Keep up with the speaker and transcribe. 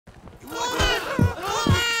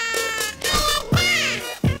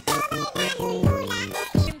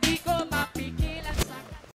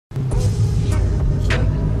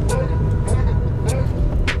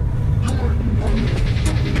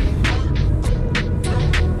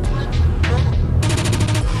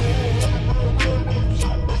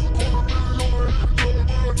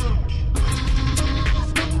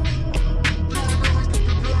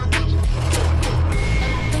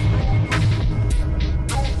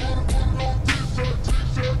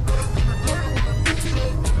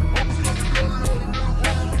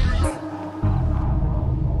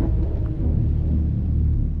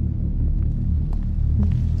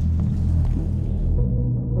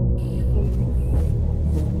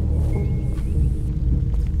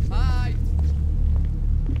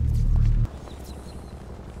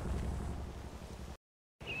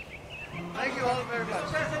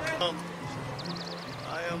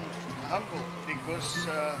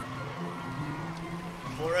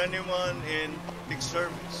For anyone in public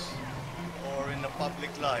service or in a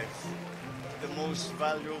public life, the most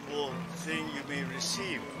valuable thing you may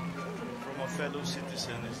receive from a fellow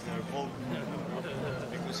citizen is their vote.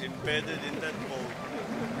 Because embedded in that vote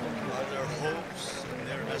are their hopes and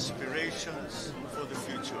their aspirations for the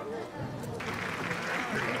future.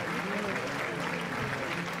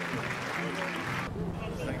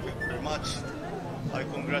 Thank you very much. I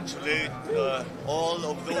congratulate all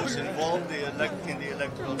of those involved in the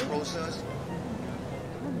electoral process.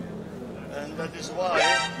 And that is why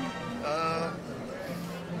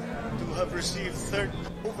to have received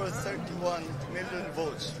over 31 million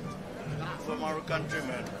votes from our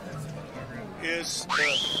countrymen is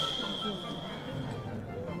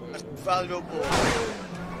as valuable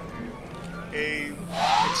a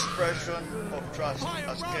expression of trust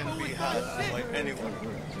as can be had by anyone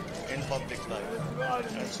in public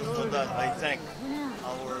life. And so for that, I thank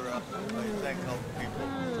our people.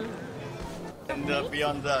 And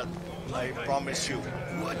beyond that, I promise you.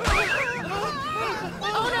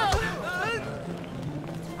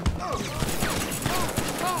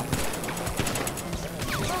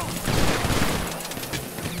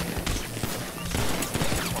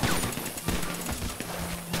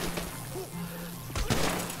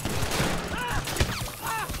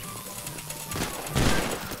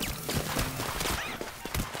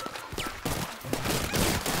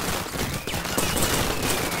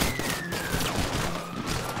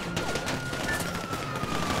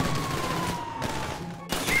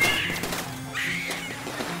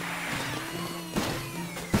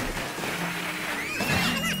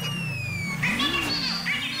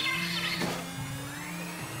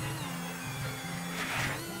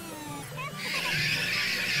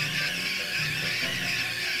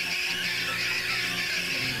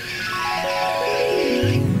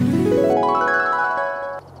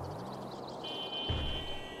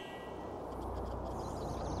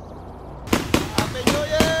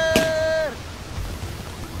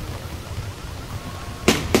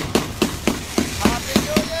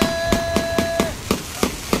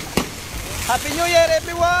 Happy New Year,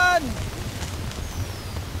 everyone!